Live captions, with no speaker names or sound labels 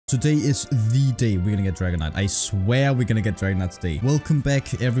Today is the day we're gonna get Dragonite. I swear we're gonna get Dragonite today. Welcome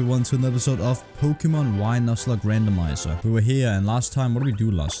back everyone to another episode of Pokemon Y Nuzlocke Randomizer. We were here and last time, what did we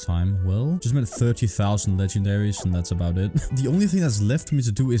do last time? Well, just made 30,000 legendaries and that's about it. The only thing that's left for me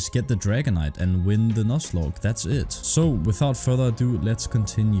to do is get the Dragonite and win the Nuzlocke. That's it. So without further ado, let's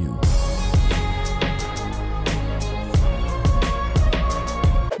continue.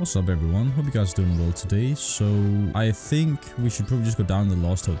 What's up everyone, hope you guys are doing well today. So I think we should probably just go down to the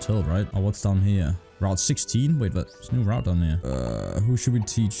Lost Hotel, right? Oh, what's down here? Route 16? Wait, what's a new route down here? Who should we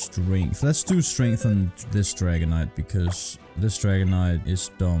teach strength? Let's do strength on this Dragonite because this Dragonite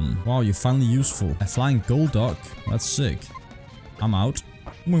is dumb. Wow, you're finally useful. A flying Golduck? That's sick. I'm out.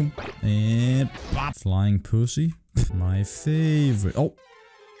 And flying pussy? My favorite. Oh!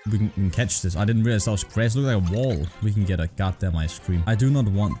 We can catch this. I didn't realize that was grass. It looked like a wall. We can get a goddamn ice cream. I do not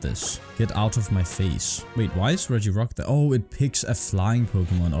want this. Get out of my face. Wait, why is Regirock there? Oh, it picks a flying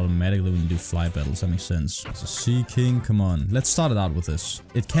Pokemon automatically when you do fly battles. That makes sense. It's a Sea King. Come on. Let's start it out with this.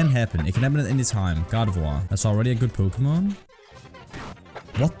 It can happen. It can happen at any time. Gardevoir. That's already a good Pokemon.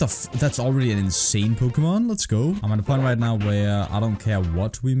 What the f- That's already an insane Pokemon. Let's go. I'm at a point right now where I don't care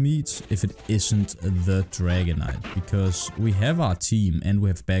what we meet if it isn't the Dragonite. Because we have our team and we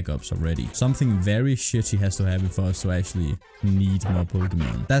have backups already. Something very shitty has to happen for us to actually need more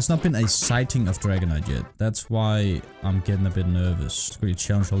Pokemon. There's not been a sighting of Dragonite yet. That's why I'm getting a bit nervous. Let's go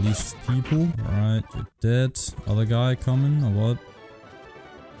challenge all these people. Alright, you're dead. Other guy coming or what?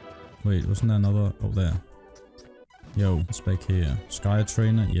 Wait, wasn't there another? Oh, there. Yo, what's back here? Sky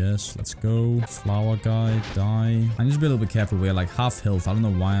Trainer, yes, let's go. Flower guy, die. I need to be a little bit careful. We're like half health. I don't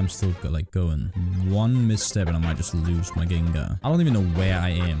know why I'm still like going. One misstep and I might just lose my Gengar. I don't even know where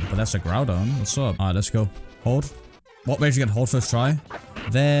I am, but that's a Groudon. What's up? Alright, let's go. Hold. What? Where'd you get hold first try?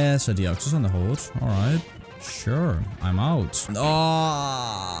 There's a Deoxys on the hold. Alright. Sure, I'm out.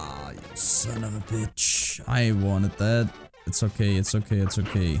 Oh, you son of a bitch. I wanted that. It's okay, it's okay, it's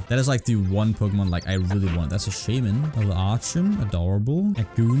okay. That is like the one Pokemon like I really want. That's a Shaman. A little Archon, adorable. A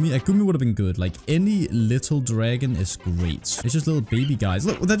Gumi. A Gumi would have been good. Like any little dragon is great. It's just little baby guys.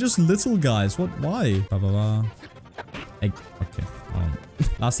 Look, they're just little guys. What? Why? Ba ba ba. Okay.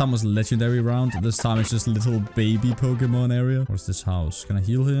 Last time was legendary round. This time it's just little baby Pokemon area. What's this house? Can I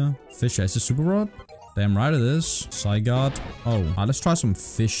heal here? Fisher. Is this Super Rod? Damn right it is. Zygarde. Oh, let's try some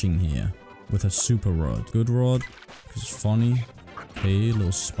fishing here with a Super Rod. Good Rod. Because it's funny. Okay,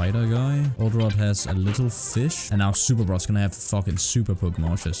 little spider guy. Old Rod has a little fish. And now Super Rod's gonna have fucking super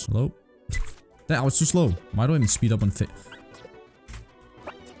Pokemon. Just hello? That was too slow. Why do I even speed up on fish?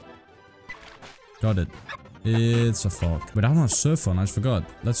 Got it. It's a fog. But I don't have Surf on. I just forgot.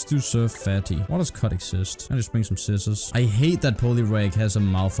 Let's do Surf Fatty. Why does Cut exist? I just bring some scissors. I hate that Poliwag has a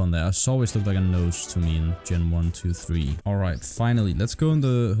mouth on there. It's always looked like a nose to me in Gen 1, 2, 3. Alright, finally. Let's go in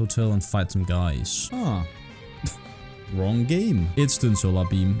the hotel and fight some guys. Ah. Wrong game. Instant Solar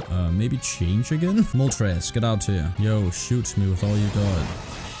Beam. Maybe change again? Moltres, get out here. Yo, shoot me with all you got.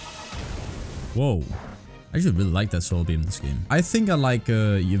 Whoa. I actually really like that Solar Beam in this game. I think I like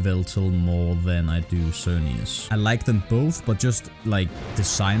Yveltal more than I do Xerneas. I like them both, but just like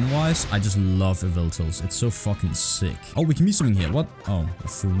design-wise, I just love Yveltals. It's so fucking sick. Oh, we can meet something here. What? Oh, a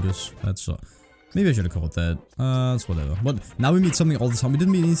fungus. That's maybe I should have called that. That's whatever. But now we meet something all the time. We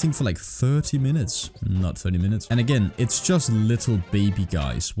didn't meet anything for like 30 minutes. Not 30 minutes. And again, it's just little baby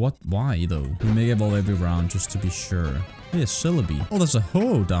guys. What? Why though? We may evolve every round just to be sure. Hey, a Celebi. Oh, there's a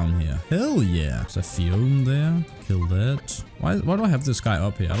Ho down here. Hell yeah. There's a Fion there. Kill that. Why do I have this guy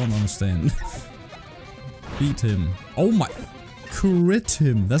up here? I don't understand. Beat him. Oh my... Crit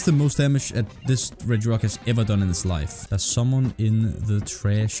him. That's the most damage that this Regirock has ever done in his life. There's someone in the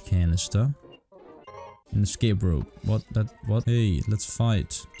trash canister. An escape rope. What? What? Hey, let's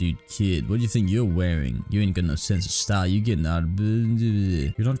fight. Dude, kid, what do you think you're wearing? You ain't got no sense of style. You getting out of...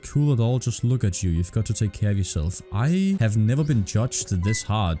 You're not cool at all. Just look at you. You've got to take care of yourself. I have never been judged this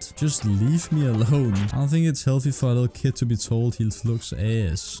hard. Just leave me alone. I don't think it's healthy for a little kid to be told he looks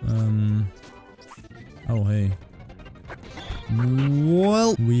ass. Oh, hey.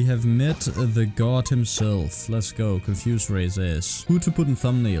 Well, we have met the god himself. Let's go. Confuse Ray's ass. Who to put in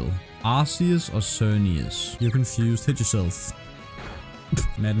thumbnail? Arceus or Xerneas? You're confused. Hit yourself.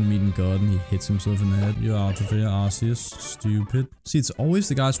 Madden meeting god and he hits himself in the head. You're out of here, Arceus. Stupid. See, it's always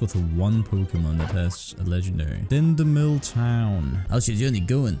the guys with one Pokemon that has a legendary. Dindemil Town. How's your journey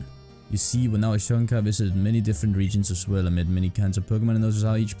going? You see, when I was younger, I visited many different regions as well. I met many kinds of Pokemon and noticed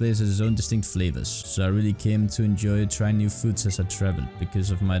how each place has its own distinct flavors. So I really came to enjoy trying new foods as I traveled.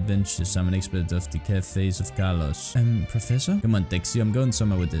 Because of my adventures, I'm an expert of the cafes of Kalos. Professor? Come on, Dexy, I'm going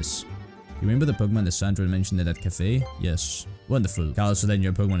somewhere with this. You remember the Pokemon that Sandra mentioned at that cafe? Yes. Wonderful. Carlos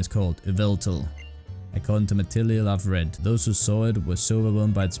legendary Pokemon is called Yveltal. According to material I've read, those who saw it were so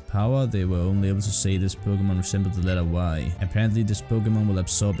overwhelmed by its power, they were only able to say this Pokemon resembled the letter Y. Apparently this Pokemon will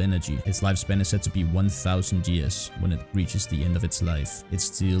absorb energy. Its lifespan is said to be 1000 years. When it reaches the end of its life, it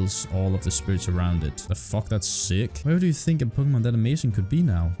steals all of the spirits around it. The fuck, that's sick. Where do you think a Pokemon that amazing could be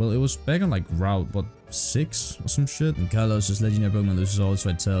now? Well, it was back on like Route, what, 6 or some shit? And Carlos' legendary Pokemon loses all its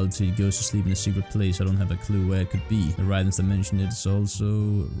vitality. It goes to sleep in a secret place. I don't have a clue where it could be. The writings that mention it is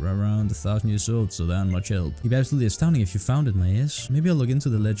also around 1000 years old, so that much help. It'd be absolutely astounding if you found it, my ass. Maybe I'll look into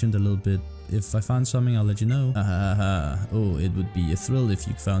the legend a little bit. If I find something, I'll let you know. Oh, it would be a thrill if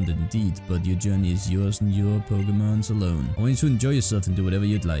you found it indeed, but your journey is yours and your Pokemon's alone. I want you to enjoy yourself and do whatever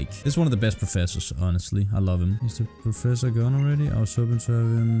you'd like. It's one of the best professors, honestly. I love him. Is the professor gone already? I was hoping to have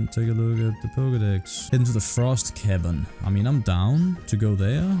him take a look at the Pokedex. Heading to the Frost Cavern. I mean, I'm down to go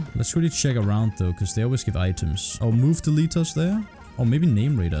there. Let's really check around though, because they always give items. Oh, move to lead us there? Oh, maybe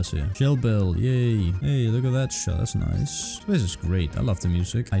name raiders here. Shell Bell, yay. Hey, look at that shot, that's nice. This place is great, I love the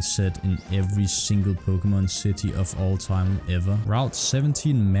music. I said in every single Pokemon city of all time ever. Route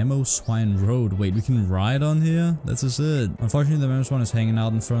 17 Mamoswine Road. Wait, we can ride on here? That's just it. Unfortunately, the Mamoswine is hanging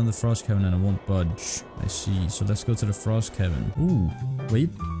out in front of the Frost Cavern and it won't budge. I see, so let's go to the Frost Cavern. Ooh, wait.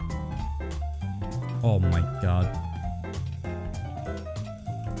 Oh my god.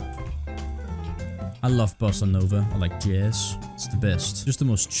 I love Bossa Nova. I like jazz. It's the best. Just the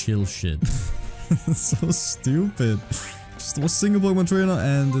most chill shit. So stupid. Just a single Pokemon trainer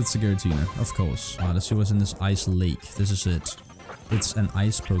and it's a Giratina, of course. Alright, let's see what's in this ice lake. This is it. It's an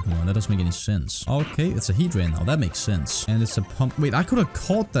ice Pokemon. That doesn't make any sense. Okay, it's a Heatran now. That makes sense. And it's a pump. Wait, I could have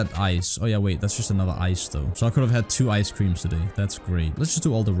caught that ice. Oh yeah, wait. That's just another ice though. So I could have had 2 ice creams today. That's great. Let's just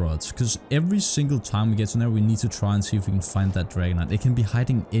do all the rods. Because every single time we get to there, we need to try and see if we can find that Dragonite. It can be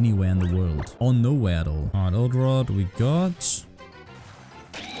hiding anywhere in the world. Or nowhere at all. Alright, old rod we got.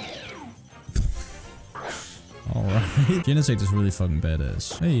 Alright. Genesect is really fucking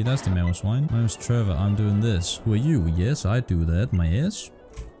badass. Hey, that's the Mamoswine. My name's Trevor. I'm doing this. Who are you? Yes, I do that. My ass.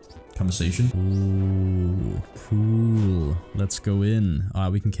 Conversation. Ooh, cool. Let's go in.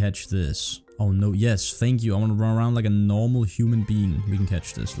 Alright, we can catch this. Oh no, yes, thank you. I want to run around like a normal human being. We can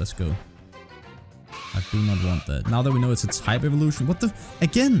catch this. Let's go. I do not want that. Now that we know it's a type evolution. What the?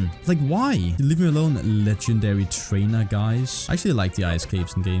 Again? Like, why? Leave me alone, legendary trainer, guys. I actually like the ice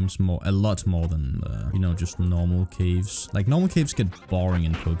caves in games a lot more than, you know, just normal caves. Like, normal caves get boring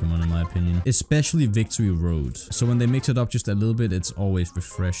in Pokemon, in my opinion. Especially Victory Road. So when they mix it up just a little bit, it's always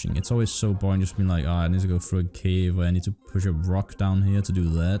refreshing. It's always so boring just being like, I need to go through a cave, or I need to push a rock down here to do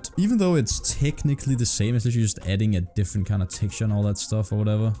that. Even though it's technically the same, it's literally just adding a different kind of texture and all that stuff or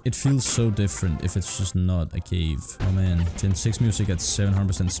whatever. It feels so different if it's just not a cave. Oh man, Gen 6 music at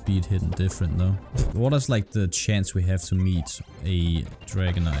 700% speed hitting different though. What is like the chance we have to meet a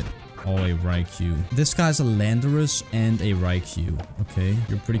Dragonite or a Raikou? This guy's a Landorus and a Raikou. Okay,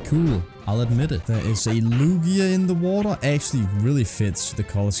 you're pretty cool. I'll admit it. There is a Lugia in the water. Actually really fits the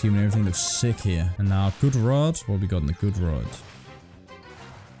color scheme and everything looks sick here. And now good rod. What we got in the good rod?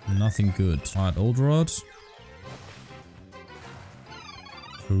 Nothing good. Alright, old rod.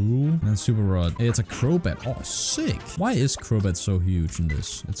 Cool. And then Super Rod. Hey, it's a Crobat. Oh, sick. Why is Crobat so huge in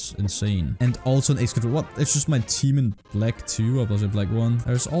this? It's insane. And also an Excavator. What? It's just my team in black too, or was it black 1?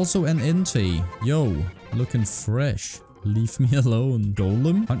 There's also an Entei. Yo, looking fresh. Leave me alone.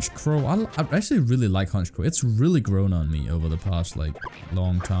 Golem? Honchkrow. I actually really like Honchkrow. It's really grown on me over the past, like,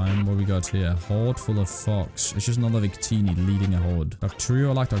 long time. What we got here? Horde full of Fox. It's just another Victini leading a horde. Doctrio?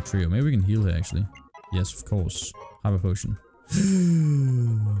 I like Doctrio. Maybe we can heal here, actually. Yes, of course. Hyper Potion.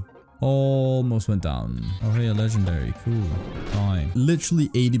 Almost went down. Oh, hey, a legendary. Cool. Die. Literally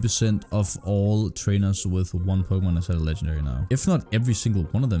 80% of all trainers with 1 Pokemon has had a legendary now. If not every single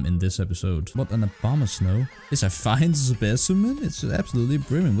one of them in this episode. What an Abomasnow. It's a fine specimen. It's absolutely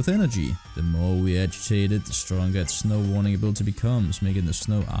brimming with energy. The more we agitate it, the stronger its snow warning ability becomes, making the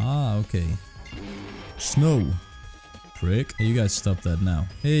snow... Ah, okay. Snow. Prick. Hey, you guys stop that now.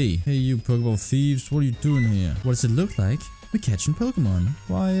 Hey, you Pokeball thieves. What are you doing here? What does it look like? We're catching Pokemon.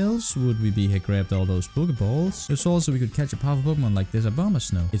 Why else would we be here grabbed all those Pokeballs? It's also we could catch a powerful Pokemon like this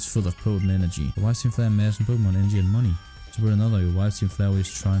Abomasnow. It's full of potent energy. The Wild Team Flare amassing Pokemon energy and money. To put another, your Wild Team Flare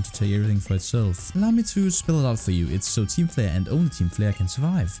is trying to take everything for itself. Allow me to spell it out for you. It's so Team Flare and only Team Flare can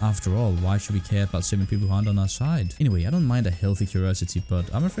survive. After all, why should we care about saving people who aren't on our side? Anyway, I don't mind a healthy curiosity,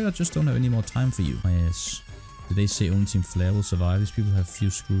 but I'm afraid I just don't have any more time for you. My ass. Did they say only Team Flare will survive? These people have few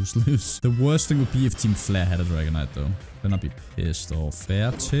screws loose. The worst thing would be if Team Flare had a Dragonite though. Then I'd be pissed off.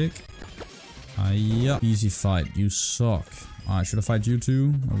 Fair tick. Hiya. Easy fight. You suck. Alright, should I fight you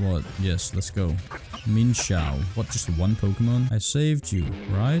too? Or what? Yes, let's go. Minxiao. What, just one Pokemon? I saved you,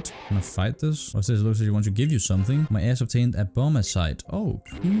 right? Wanna fight this? What's this? It looks like you want to give you something. My ass obtained a Bombasite. Oh,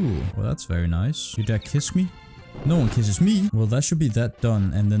 cool. Well, that's very nice. You dare kiss me? No one kisses me. Well, that should be that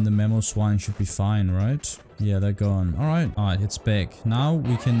done. And then the Memo Swine should be fine, right? Yeah, they're gone. Alright. Alright, it's back. Now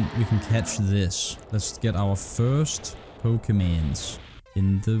we can catch this. Let's get our first Pokemons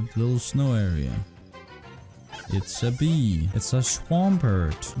in the little snow area. It's a bee. It's a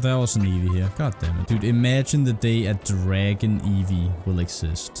Swampert. There was an Eevee here. God damn it. Dude, imagine the day a Dragon Eevee will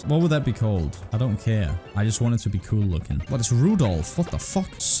exist. What would that be called? I don't care. I just want it to be cool looking. What is Rudolph? What the fuck?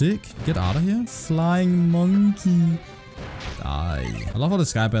 Sick. Get out of here. Flying Monkey. Die. I love how the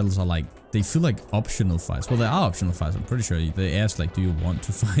Sky Battles are like, they feel like optional fights. Well, they are optional fights. I'm pretty sure they ask like, do you want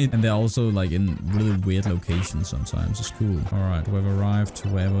to fight? And they're also like in really weird locations sometimes. It's cool. All right, we've arrived to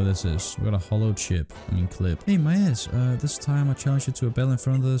wherever this is. We got a hollow chip. I mean clip. Hey, my ass. This time I challenge you to a battle in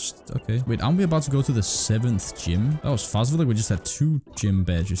front of this. Okay. Wait, aren't we about to go to the 7th gym? That was fast. I feel like we just had 2 gym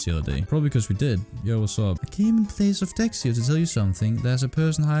badges the other day. Probably because we did. Yo, what's up? I came in place of Dexio to tell you something. There's a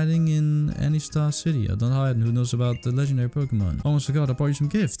person hiding in any star city. I don't hide. Who knows about the legendary Pokemon? Almost forgot. I brought you some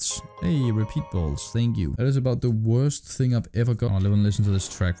gifts. Hey, repeat balls. Thank you. That is about the worst thing I've ever got. Oh, let me listen to this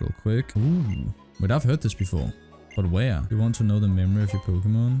track real quick. Ooh. Wait, I've heard this before. But where? You want to know the memory of your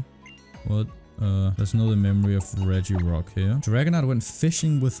Pokemon? What? Let's know the memory of Regirock here. Dragonite went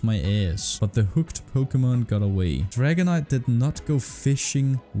fishing with my ass, but the hooked Pokemon got away. Dragonite did not go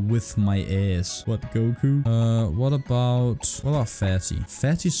fishing with my ass. What, Goku? What about Fatty?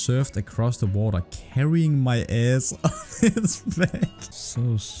 Fatty surfed across the water carrying my ass on its back.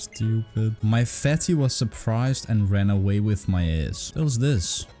 So stupid. My Fatty was surprised and ran away with my ass. What was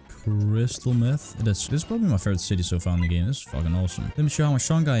this? Crystal Meth. This is probably my favorite city so far in the game. This is fucking awesome. Let me show how much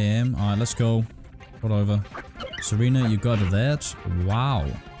stronger I am. Alright, let's go. Whatever. Serena, you got that? Wow.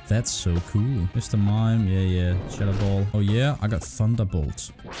 That's so cool. Mr. Mime. Yeah. Shadow Ball. Oh yeah, I got Thunderbolt.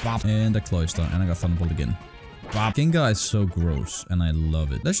 Bop. And a Cloyster. And I got Thunderbolt again. Bop. Gengar is so gross, and I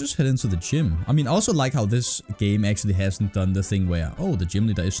love it. Let's just head into the gym. I mean, I also like how this game actually hasn't done the thing where, oh, the gym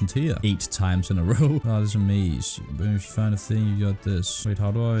leader isn't here 8 times in a row. Oh, this is a maze. But if you find a thing, you got this. Wait,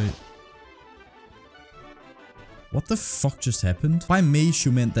 how do I... What the fuck just happened? By maze,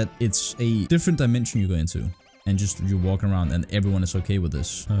 you meant that it's a different dimension you go into. And just you walk around and everyone is okay with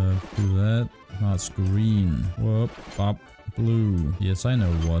this. Do that. Now it's green. Whoop. Bop. Blue. Yes, I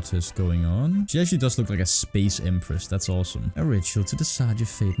know what is going on. She actually does look like a space empress. That's awesome. A ritual to decide your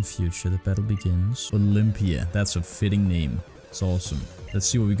fate and future. The battle begins. Olympia. That's a fitting name. It's awesome. Let's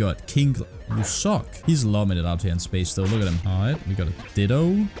see what we got. King... You suck. He's loving it out here in space though. Look at him. Alright. We got a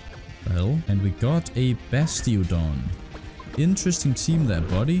Ditto. Well. And we got a Bastiodon. Interesting team there,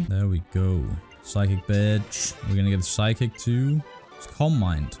 buddy. There we go. Psychic badge. We're gonna get a Psychic too. It's Calm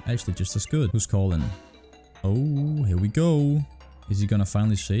Mind. Actually, just as good. Who's calling? Oh, here we go. Is he gonna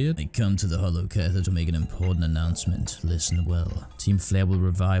finally say it? I come to the Holocather to make an important announcement. Listen well. Team Flare will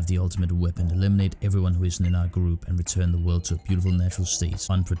revive the ultimate weapon, eliminate everyone who isn't in our group, and return the world to a beautiful natural state.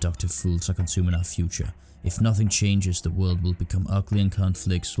 Unproductive fools are consuming our future. If nothing changes, the world will become ugly and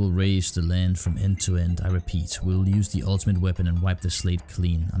conflicts will raise the land from end to end. I repeat, we'll use the ultimate weapon and wipe the slate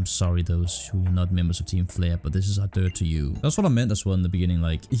clean. I'm sorry those who are not members of Team Flare, but this is our dirt to you. That's what I meant as well in the beginning,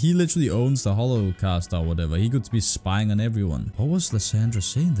 like, he literally owns the Holocaster or whatever. He could be spying on everyone. What was Lysandra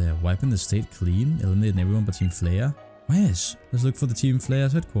saying there? Wiping the state clean? Eliminating everyone but Team Flare? Yes, let's look for the Team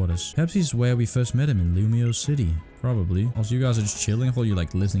Flare's headquarters. Perhaps he's where we first met him in Lumio City. Probably. Also, you guys are just chilling. I thought you were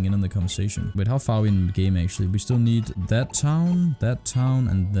like listening in on the conversation. Wait, how far are we in the game actually? We still need that town,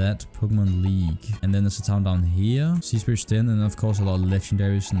 and that Pokemon League. And then there's a town down here. Sea Spirit Den, and of course a lot of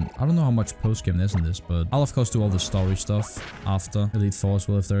legendaries. And I don't know how much post-game there's in this, but I'll of course do all the story stuff after Elite Four as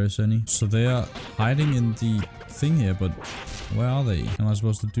well if there is any. So they are hiding in the thing here, but where are they? Am I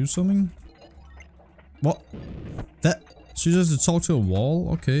supposed to do something? What? That... So you just have to talk to a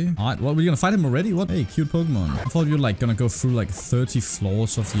wall? Okay. Alright, what, were you gonna fight him already? What? Hey, cute Pokemon. I thought you were like gonna go through like 30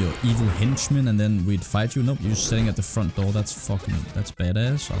 floors of your evil henchmen and then we'd fight you. Nope, you're just sitting at the front door. That's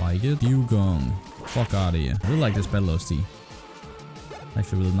badass. I like it. Dugong. Fuck out of here. I really like this Battle OST.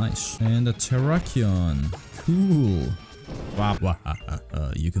 Actually really nice. And a Terrakion. Cool.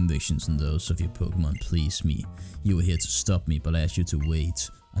 Your convictions and those of your Pokemon please me. You were here to stop me, but I asked you to wait.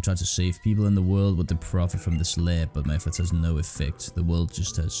 I tried to save people in the world with the profit from this lab, but my efforts has no effect. The world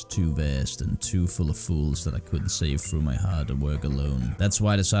just has too vast and too full of fools that I couldn't save through my hard work alone. That's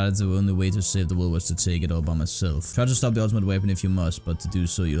why I decided the only way to save the world was to take it all by myself. Try to stop the ultimate weapon if you must, but to do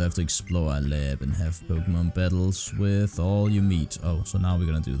so you'll have to explore our lab and have Pokemon battles with all you meet. Oh, so now we're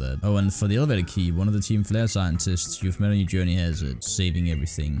gonna do that. Oh, and for the elevator key, one of the Team Flare scientists you've met on your journey has it. Saving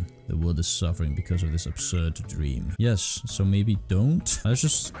everything. The world is suffering because of this absurd dream. Yes, so maybe don't. Let's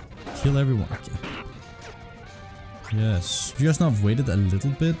just kill everyone. Okay. Yes. You guys now have waited a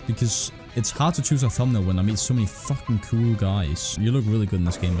little bit because it's hard to choose a thumbnail when I meet so many fucking cool guys. You look really good in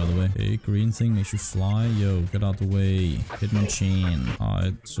this game, by the way. Okay, green thing makes you fly. Yo, get out the way. Hitmonchan.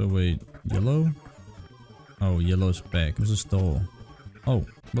 Alright, so wait. Yellow? Oh, yellow's back. Where's this door? Oh,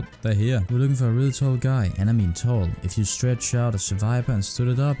 but they're here. We're looking for a really tall guy, and I mean tall. If you stretch out a survivor and stood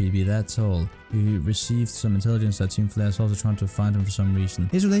it up, he'd be that tall. We received some intelligence that Team Flare is also trying to find him for some reason.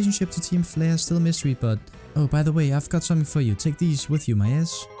 His relationship to Team Flare is still a mystery, but... Oh, by the way, I've got something for you. Take these with you, my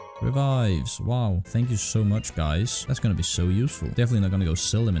ass. Revives. Wow. Thank you so much, guys. That's gonna be so useful. Definitely not gonna go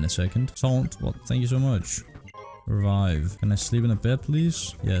sell them in a second. Taunt. Well, thank you so much. Revive. Can I sleep in a bed,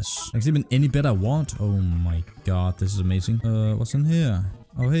 please? Yes. I can sleep in any bed I want. Oh my god, this is amazing. What's in here?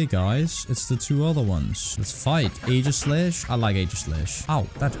 Oh, hey guys. It's the two other ones. Let's fight. Aegislash. I like Aegislash. Ow,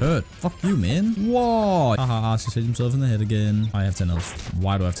 that hurt. Fuck you, man. What? Haha, he hit himself in the head again. I have 10 health.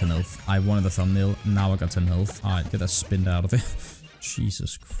 Why do I have 10 health? I wanted the thumbnail. Now I got 10 health. Alright, get that spinned out of it.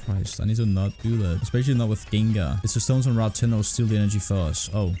 Jesus Christ, I need to not do that. Especially not with Gengar. It's the stones on Route 10 that will steal the energy for us.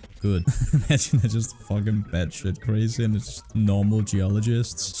 Oh, good. Imagine they're just fucking batshit crazy and it's just normal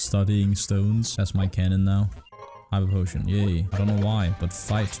geologists studying stones. That's my canon now. Hyper Potion, yay. I don't know why, but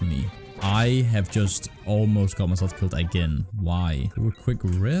fight me. I have just almost got myself killed again. Why? Do a quick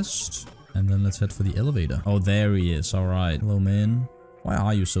rest, and then let's head for the elevator. Oh, there he is. Alright. Hello, man. Why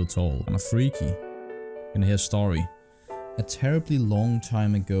are you so tall? I'm a freaky. Gonna hear a story. A terribly long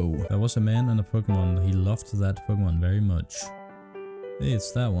time ago, there was a man and a Pokemon. He loved that Pokemon very much. Hey,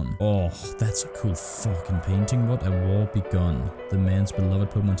 it's that one. Oh, that's a cool fucking painting. What a war begun. The man's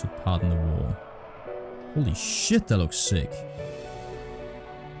beloved Pokemon took part in the war. Holy shit, that looks sick.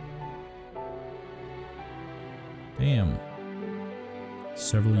 Damn.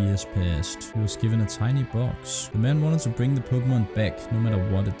 Several years passed. He was given a tiny box. The man wanted to bring the Pokemon back, no matter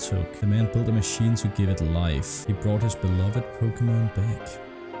what it took. The man built a machine to give it life. He brought his beloved Pokemon back.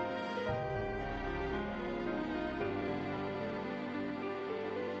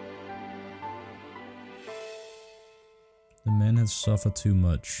 The man had suffered too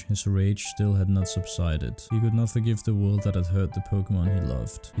much. His rage still had not subsided. He could not forgive the world that had hurt the Pokemon he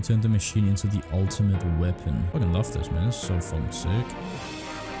loved. He turned the machine into the ultimate weapon. I fucking love this, man. It's so fucking sick.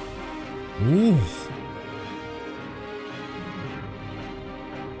 Ooh.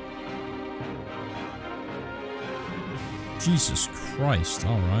 Jesus Christ.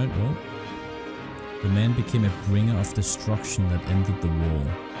 Alright, well. The man became a bringer of destruction that ended the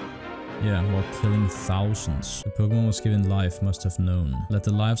war. Yeah, while killing thousands. The Pokemon was given life must have known that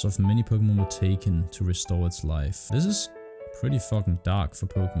the lives of many Pokemon were taken to restore its life. This is pretty fucking dark for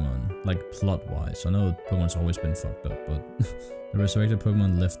Pokemon. Like, plot-wise. I know Pokemon's always been fucked up, but the resurrected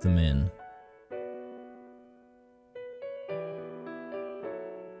Pokemon left them in.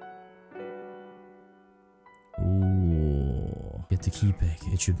 Ooh. Get the key back.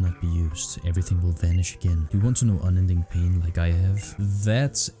 It should not be used. Everything will vanish again. Do you want to know unending pain like I have?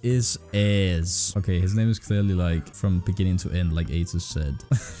 That is Az. Okay, his name is clearly like from beginning to end, like Atus said.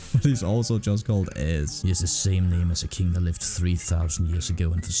 But he's also just called Az. He has the same name as a king that lived 3,000 years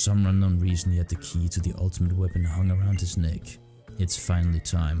ago, and for some unknown reason he had the key to the ultimate weapon hung around his neck. It's finally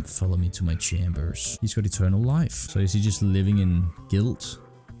time. Follow me to my chambers. He's got eternal life. So is he just living in guilt?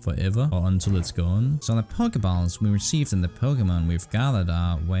 Forever or until it's gone. So the Pokeballs we received and the Pokemon we've gathered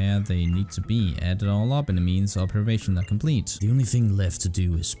are where they need to be. Add it all up and it means observation are complete. The only thing left to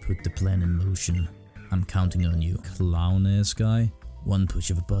do is put the plan in motion. I'm counting on you. Clown-ass guy. One push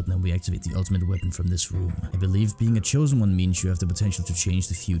of a button and we activate the ultimate weapon from this room. I believe being a chosen one means you have the potential to change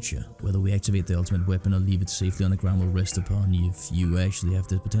the future. Whether we activate the ultimate weapon or leave it safely on the ground will rest upon you if you actually have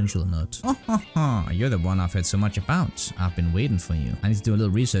the potential or not. Oh ha ha, you're the one I've heard so much about. I've been waiting for you. I need to do a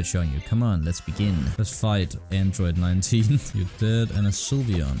little research on you. Come on, let's begin. Let's fight Android 19. You're dead and a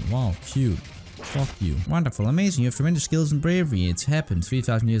Sylveon. Wow, cute. Fuck you. Wonderful, amazing, you have tremendous skills and bravery. It's happened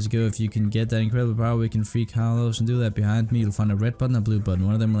 3,000 years ago. If you can get that incredible power, we can free Carlos and do that. Behind me, you'll find a red button and a blue button.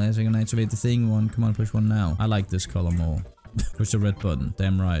 One of them will ask you to activate the thing. One, come on, push one now. I like this color more. Push the red button,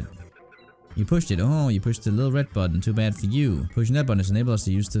 damn right. You pushed it. Oh, you pushed the little red button. Too bad for you. Pushing that button has enabled us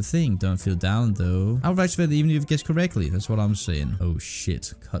to use the thing. Don't feel down, though. I would activate it even if you guessed correctly. That's what I'm saying. Oh,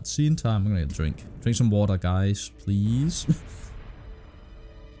 shit. Cutscene time. I'm gonna get a drink. Drink some water, guys. Please.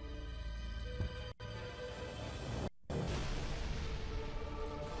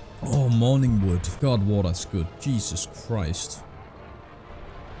 Oh, morning wood. God, water's good. Jesus Christ.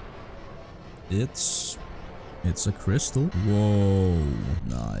 It's a crystal. Whoa.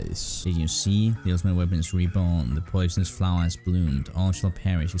 Nice. Did you see? The ultimate weapon is reborn. The poisonous flower has bloomed. All shall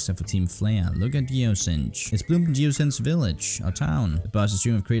perish except for Team Flare. Look at Geosench. It's bloomed in Geosench's village, our town. The boss's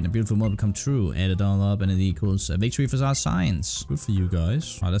dream of creating a beautiful world become true. Add it all up and it equals a victory for our science. Good for you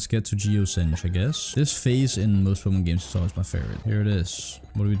guys. Alright, let's get to Geosench, I guess. This phase in most Pokemon games is always my favorite. Here it is.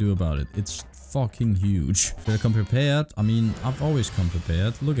 What do we do about it? It's fucking huge. Should I come prepared? I mean, I've always come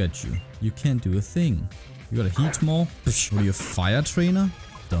prepared. Look at you. You can't do a thing. You got a heat more? What are you, a fire trainer?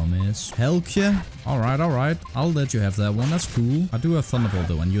 Dumbass. Helkia? Alright. I'll let you have that one. That's cool. I do have Thunderbolt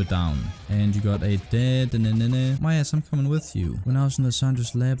though, and you're down. And you got a dead. My ass, I'm coming with you. When I was in the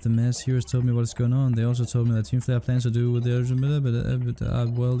scientist lab, the mass heroes told me what's going on. They also told me that Team Flare plans to do with their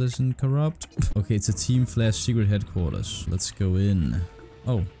world isn't corrupt. Okay, it's a Team Flare secret headquarters. Let's go in.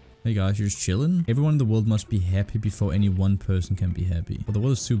 Oh. Hey guys, you're just chilling? Everyone in the world must be happy before any one person can be happy. But the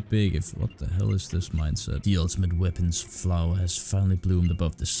world is too big if... What the hell is this mindset? The ultimate weapons flower has finally bloomed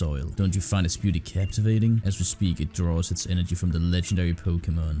above the soil. Don't you find its beauty captivating? As we speak, it draws its energy from the legendary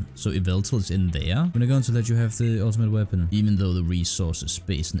Pokemon. So Yveltal is in there? We're not going to let you have the ultimate weapon. Even though the resources,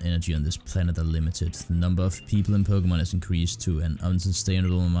 space and energy on this planet are limited, the number of people in Pokemon has increased to an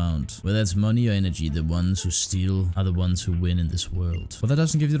unsustainable amount. Whether it's money or energy, the ones who steal are the ones who win in this world. But that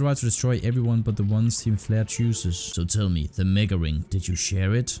doesn't give you the right to destroy everyone but the ones Team Flare chooses. So tell me, the Mega Ring, did you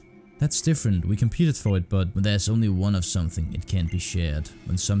share it? That's different. We competed for it, but when there's only one of something, it can't be shared.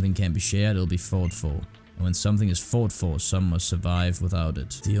 When something can't be shared, it'll be fought for. And when something is fought for, some must survive without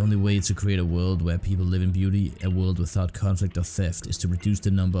it. The only way to create a world where people live in beauty, a world without conflict or theft, is to reduce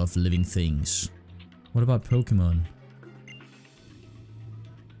the number of living things. What about Pokemon?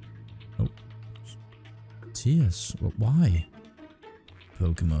 Oh. Tears? Why?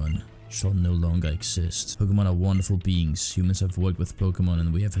 Pokemon shall no longer exist. Pokemon are wonderful beings. Humans have worked with Pokemon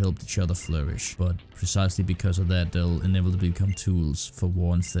and we have helped each other flourish. But precisely because of that, they'll inevitably become tools for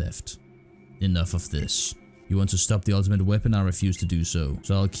war and theft. Enough of this. You want to stop the ultimate weapon? I refuse to do so.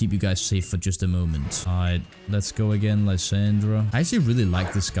 So I'll keep you guys safe for just a moment. Alright, let's go again, Lysandra. I actually really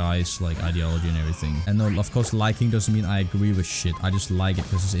like this guy's like ideology and everything. And no, of course, liking doesn't mean I agree with shit. I just like it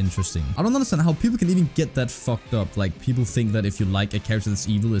because it's interesting. I don't understand how people can even get that fucked up. Like, people think that if you like a character that's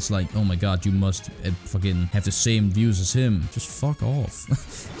evil, it's like, oh my god, you must fucking have the same views as him. Just fuck off.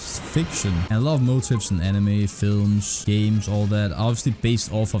 It's fiction. And a lot of motives in anime, films, games, all that, are obviously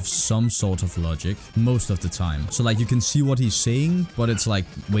based off of some sort of logic. Most of the time. So like you can see what he's saying, but it's like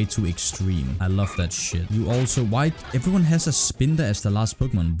way too extreme. I love that shit. You also, why everyone has a Spinda as the last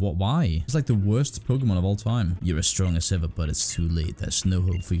Pokemon? Why? It's like the worst Pokemon of all time. You're as strong as ever, but it's too late. There's no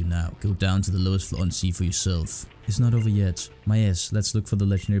hope for you now. Go down to the lowest floor and see for yourself. It's not over yet. My ass, let's look for the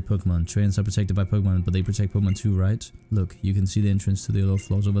legendary Pokemon. Trainers are protected by Pokemon, but they protect Pokemon too, right? Look, you can see the entrance to the lower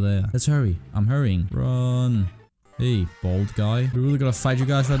floors over there. Let's hurry. I'm hurrying. Run. Hey, bald guy. We really gotta fight you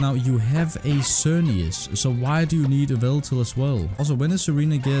guys right now. You have a Cernius, so why do you need Yveltal as well? Also, when does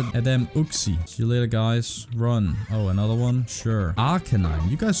Serena get a damn Uxie? See you later, guys. Run. Oh, another one? Sure.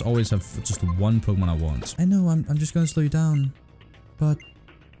 Arcanine. You guys always have just one Pokemon I want. I know, I'm just gonna slow you down.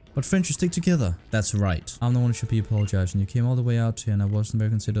 But friends should stick together. That's right. I'm the one who should be apologizing. You came all the way out here and I wasn't very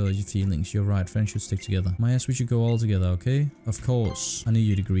considerate of your feelings. You're right. Friends should stick together. My ass, we should go all together, okay? Of course. I knew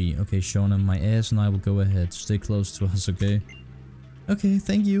you'd agree. Okay, Shona, my ass and I will go ahead. Stay close to us, okay? Okay,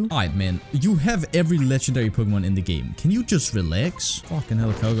 thank you. Alright, man. You have every legendary Pokemon in the game. Can you just relax? Fucking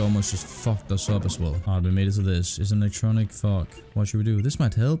hell, Koga almost just fucked us up as well. Alright, we made it to this. It's an electronic fuck. What should we do? This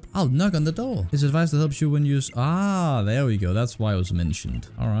might help. I'll knock on the door. It's a device that helps you when you use... Ah, there we go. That's why it was mentioned.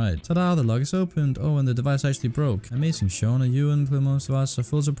 Alright. Ta-da, the lock is opened. Oh, and the device actually broke. Amazing, Shona. You and most of us are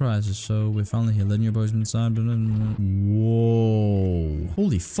full surprises. So we're finally here. Letting your boys inside. Whoa.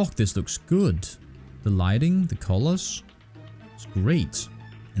 Holy fuck, this looks good. The lighting, the colors... Great.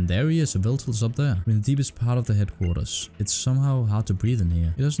 And there he is, Yveltal's up there. We're in the deepest part of the headquarters. It's somehow hard to breathe in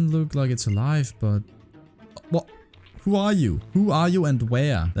here. It doesn't look like it's alive, but... What? Who are you? Who are you and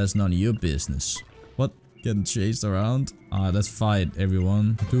where? That's none of your business. What? Getting chased around? Alright, let's fight,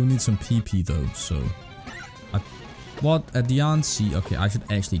 everyone. I do need some PP though, so... What? A Diancie? Okay, I should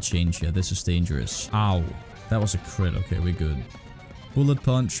actually change here. This is dangerous. Ow. That was a crit. Okay, we're good. Bullet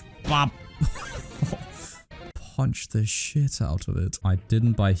punch. Bop. punch the shit out of it. I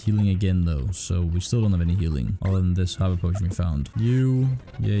didn't buy healing again though, so we still don't have any healing. Other than this hyper potion we found. You,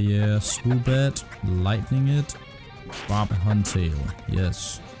 yeah, swoop it, lightning it. Bop, Huntail,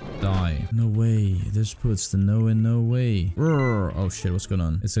 yes. Die. No way. This puts the no in no way. Urgh. Oh shit, what's going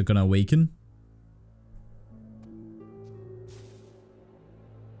on? Is it gonna awaken?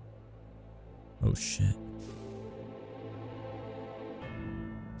 Oh shit.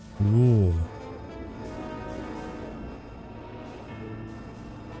 Whoa.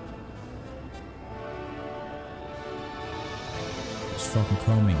 It's fucking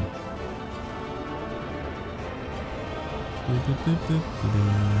coming.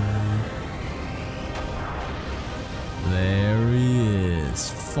 There he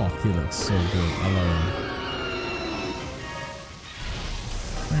is. Fuck, he looks so good. I love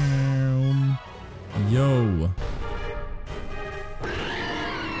him. Yo.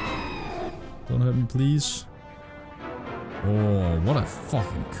 Don't hurt me, please. Oh, what a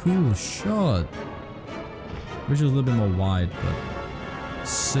fucking cool shot. Wish it was a little bit more wide, but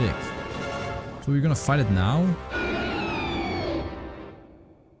sick. So we're gonna fight it now?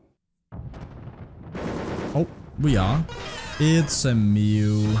 Oh, we are. It's a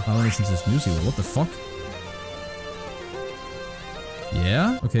Mew. I don't listen to this music. What the fuck?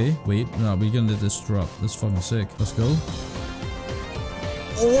 Yeah? Okay, wait. No, we're gonna let this drop. That's fucking sick. Let's go.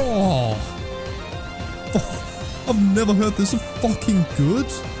 Oh! I've never heard this so fucking good.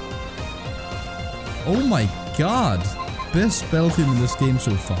 Oh my god. Best spell team in this game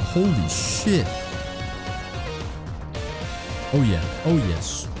so far. Holy shit. Oh yeah. Oh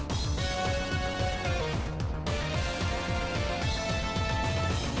yes.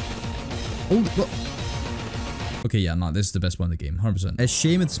 Oh, what? Okay, yeah, no, this is the best one in the game, 100%. A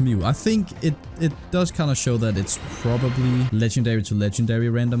shame it's Mew. I think it does kind of show that it's probably legendary to legendary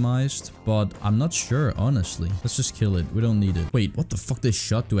randomized, but I'm not sure, honestly. Let's just kill it. We don't need it. Wait, what the fuck? This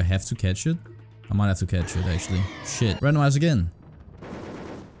shot? Do I have to catch it? I might have to catch it, actually. Shit. Randomize again.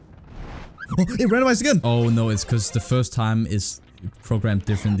 Oh, it randomized again! Oh, no, it's because the first time is programmed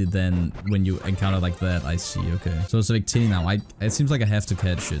differently than when you encounter like that. I see, okay. So it's like 10 now. It seems like I have to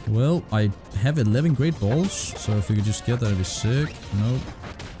catch it. Well, I have 11 great balls, so if we could just get that, it'd be sick. Nope.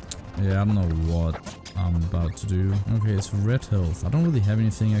 Yeah, I don't know what I'm about to do. Okay, it's red health. I don't really have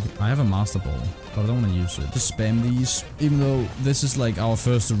anything. I have a master ball, but I don't want to use it. Just spam these, even though this is like our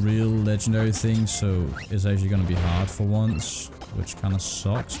first real legendary thing, so it's actually gonna be hard for once, which kind of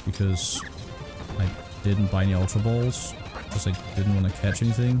sucks because I didn't buy any ultra balls. Because I didn't want to catch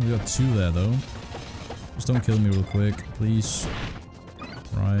anything. We got 2 there though. Just don't kill me real quick, please.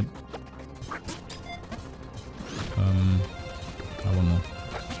 Right. I want more.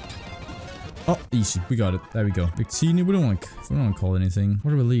 Oh, easy. We got it. There we go. Victini, we don't want to call anything.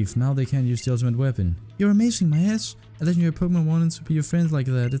 What a relief. Now they can't use the ultimate weapon. You're amazing, my ass. A legendary Pokemon wanted to be your friend like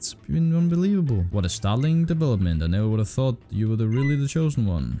that. It's been unbelievable. What a startling development. I never would have thought you were really the chosen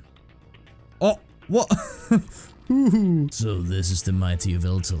one. Oh, what? So this is the mighty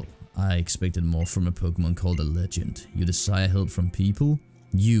Yveltal. I expected more from a Pokemon called a legend. You desire help from people?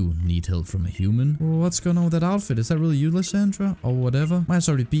 You need help from a human? What's going on with that outfit? Is that really you, Lysandra? Or whatever? Mine's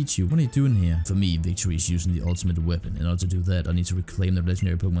already beat you. What are you doing here? For me, victory is using the ultimate weapon. In order to do that, I need to reclaim the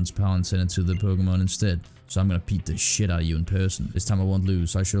legendary Pokemon's power and send it to the Pokemon instead. So I'm gonna beat the shit out of you in person. This time I won't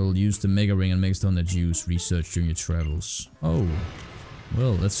lose. I shall use the Mega Ring and Mega Stone that you researched during your travels. Oh.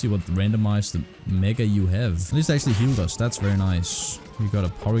 Well, let's see what randomized the Mega you have. At least it actually healed us. That's very nice. We got a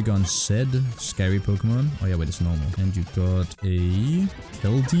Porygon Zed, scary Pokemon. Oh yeah, wait, it's normal. And you got a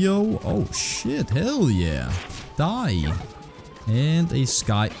Keldeo. Oh shit, hell yeah. Die. And a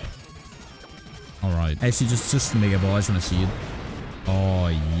Sky. Alright. Actually, just Mega Ball. I just want to see it. Oh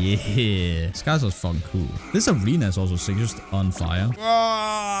yeah. Sky's was fucking cool. This arena is also sick, just on fire.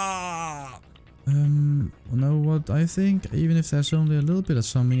 Know what I think? Even if there's only a little bit of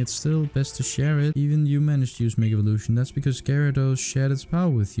something, it's still best to share it. Even you managed to use Mega Evolution. That's because Gyarados shared its power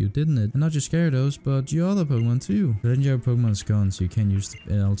with you, didn't it? And not just Gyarados, but your other Pokemon too. The legendary Pokemon is gone, so you can't use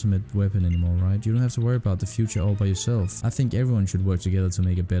the ultimate weapon anymore, right? You don't have to worry about the future all by yourself. I think everyone should work together to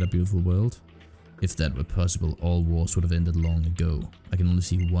make a better, beautiful world. If that were possible, all wars would have ended long ago. I can only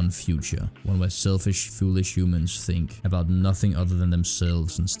see one future, one where selfish, foolish humans think about nothing other than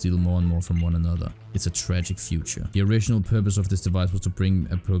themselves and steal more and more from one another. It's a tragic future. The original purpose of this device was to bring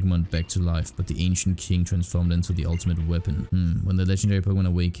a Pokemon back to life, but the ancient king transformed it into the ultimate weapon. When the legendary Pokemon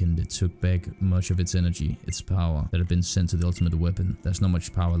awakened, it took back much of its energy, its power, that had been sent to the ultimate weapon. There's not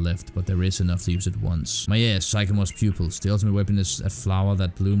much power left, but there is enough to use it once. My ass, Sycamore's pupils. The ultimate weapon is a flower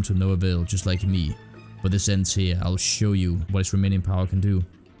that bloomed to no avail, just like me. But this ends here. I'll show you what its remaining power can do.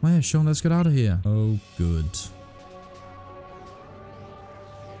 Maya, Sean, let's get out of here. Oh, good.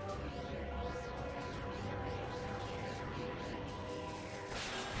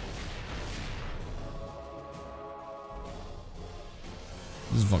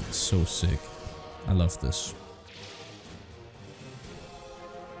 This is fucking so sick. I love this.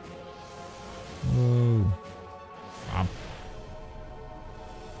 Whoa. Wow.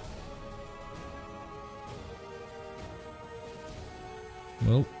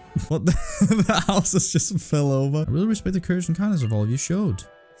 Well, what the houses just fell over. I really respect the courage and kindness of all you showed.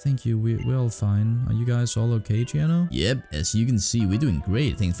 Thank you, we're all fine. Are you guys all okay, Giano? Yep, as you can see, we're doing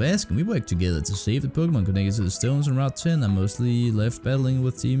great. Thanks for asking. We worked together to save the Pokemon connected to the stones on Route 10. I'm mostly left battling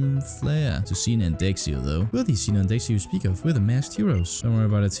with Team Flare. To Cena and Dexio, though. Who are these Cena and Dexio you speak of? We're the masked heroes. Don't worry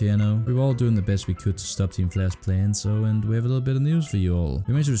about it, Giano. We were all doing the best we could to stop Team Flare's plan, and we have a little bit of news for you all.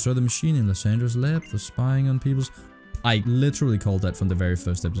 We managed to destroy the machine in Lysandre's lab for spying on people's... I literally called that from the very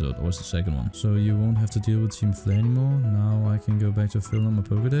first episode, or was the second one. So you won't have to deal with Team Flare anymore. Now I can go back to fill up my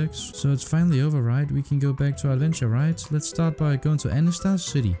Pokedex. So it's finally over, right? We can go back to our adventure, right? Let's start by going to Anistar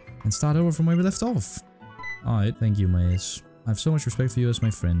City and start over from where we left off. Alright, thank you, my ass. I have so much respect for you as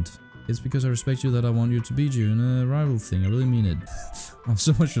my friend. It's because I respect you that I want you to beat you in a rival thing. I really mean it. I have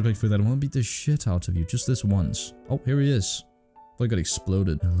so much respect for you that I want to beat the shit out of you just this once. Oh, here he is. I got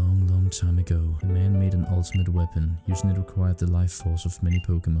exploded. A long, long time ago, a man made an ultimate weapon. Using it required the life force of many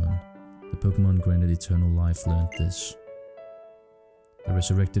Pokemon. The Pokemon granted eternal life learned this. The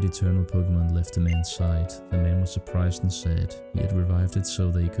resurrected eternal Pokemon left the man's side. The man was surprised and sad. He had revived it so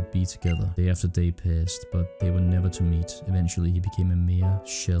they could be together. Day after day passed, but they were never to meet. Eventually he became a mere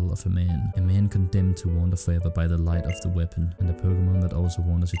shell of a man condemned to wander forever by the light of the weapon, and a Pokemon that also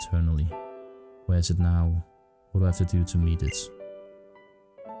wanders eternally. Where is it now? What do I have to do to meet it?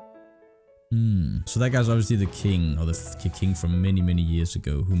 So that guy's obviously the king, or the king from many, many years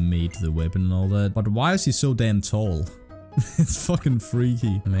ago who made the weapon and all that. But why is he so damn tall? It's fucking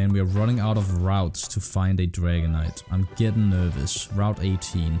freaky. Man, we are running out of routes to find a Dragonite. I'm getting nervous. Route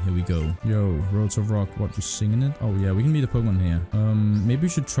 18, here we go. Yo, Roads of Rock, what, you singing it? Oh yeah, we can meet a Pokemon here. Maybe we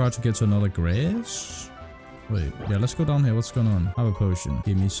should try to get to another grass? Wait, yeah, let's go down here. What's going on? Have a potion.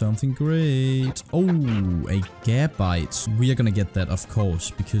 Give me something great. Oh, a Gabite. We are gonna get that, of course,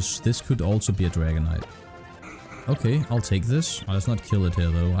 because this could also be a Dragonite. Okay, I'll take this. Oh, let's not kill it here,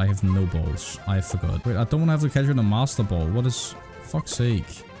 though. I have no balls. I forgot. Wait, I don't want to have to catch it in a Master Ball. What is... Fuck's sake.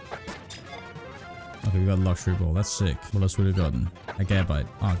 Okay, we got a Luxury Ball. That's sick. What else would we gotten? A Gabite.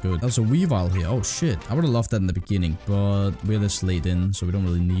 Ah, good. There's a Weavile here. Oh, shit. I would have loved that in the beginning, but we're this late in, so we don't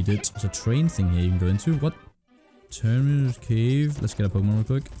really need it. There's a train thing here you can go into. What? Terminus Cave. Let's get a Pokemon real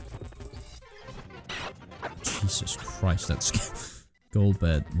quick. Jesus Christ, that's...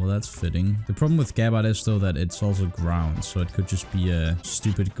 Goldbat. Well, that's fitting. The problem with Gabite is, though, that it's also ground, so it could just be a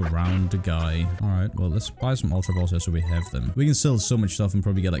stupid ground guy. Alright, well, let's buy some Ultra Balls here so we have them. We can sell so much stuff and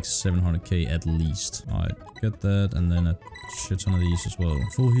probably get like 700k at least. Alright, get that, and then a shit ton of these as well.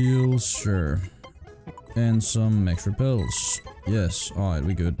 Full heals, sure. And some max repels. Yes, alright,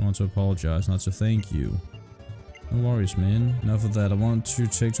 we good. I want to apologize, not to thank you. No worries, man. Enough of that. I want to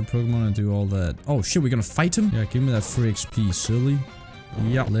take two Pokemon and do all that. Oh, shit, we're gonna fight him? Yeah, give me that free XP, silly.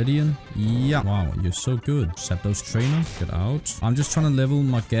 Yeah, Lydian. Yeah. Wow, you're so good. Zapdos trainer, get out. I'm just trying to level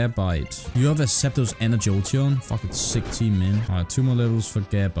my Gabite. You have a Zapdos and a Jolteon. Fucking sick team, man. Alright, 2 more levels for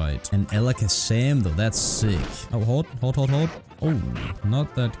Gabite. And Alakazam, though. That's sick. Oh, hot. Oh,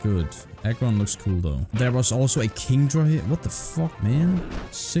 not that good. Aggron looks cool, though. There was also a Kingdra here. What the fuck, man?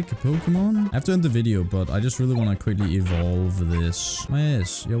 Sick Pokemon? I have to end the video, but I just really want to quickly evolve this. My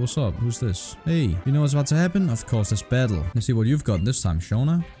ass. Yo, what's up? Who's this? Hey, you know what's about to happen? Of course, there's battle. Let's see what you've got this time,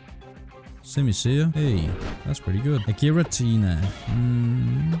 Shona. Simisear. Hey, that's pretty good. A Giratina.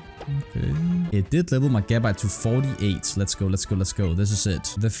 Okay. It did level my Gabite to 48. Let's go. This is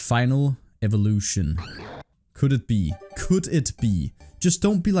it. The final evolution. Could it be? Could it be? Just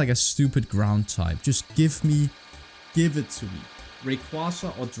don't be like a stupid ground type. Just give it to me.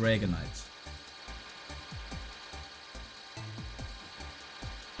 Rayquaza or Dragonite?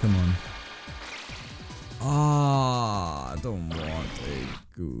 Come on. Ah, I don't want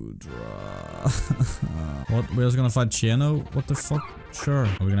a Goodra. What? We're just gonna fight Chiano? What the fuck? Sure.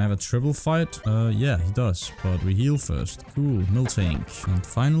 Are we gonna have a triple fight? Yeah, he does. But we heal first. Cool. Miltank. And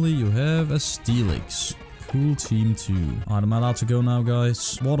finally, you have a Steelix. Cool team 2. Alright, am I allowed to go now,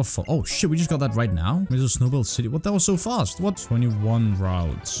 guys? Waterfall. Oh shit, we just got that right now? There's a Snowball City. What? That was so fast. What? 21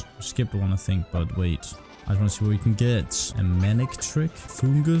 routes. Skipped one, I think, but wait. I just want to see what we can get. A Manic Trick.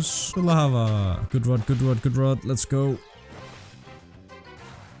 Fungus. Lava. Good rod. Let's go.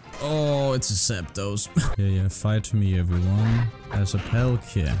 Oh, it's a Zapdos. yeah, fight me, everyone. There's a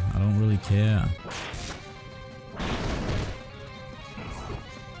Palkia. I don't really care.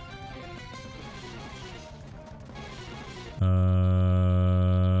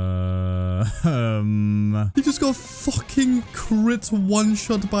 He just got fucking crit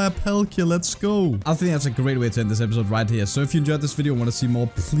one-shot by a Palkia. Let's go. I think that's a great way to end this episode right here. So if you enjoyed this video and want to see more,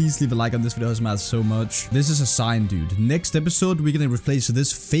 please leave a like on this video. It matters so much. This is a sign, dude. Next episode, we're gonna replace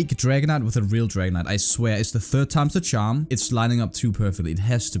this fake Dragonite with a real Dragonite. I swear, it's the 3rd time's the charm. It's lining up too perfectly. It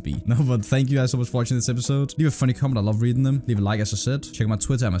has to be. No, but thank you guys so much for watching this episode. Leave a funny comment. I love reading them. Leave a like, as I said. Check out my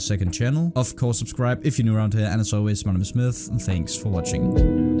Twitter and my 2nd channel. Of course, subscribe if you're new around here. And as always, my name is Smith, and thanks for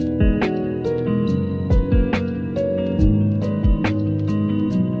watching.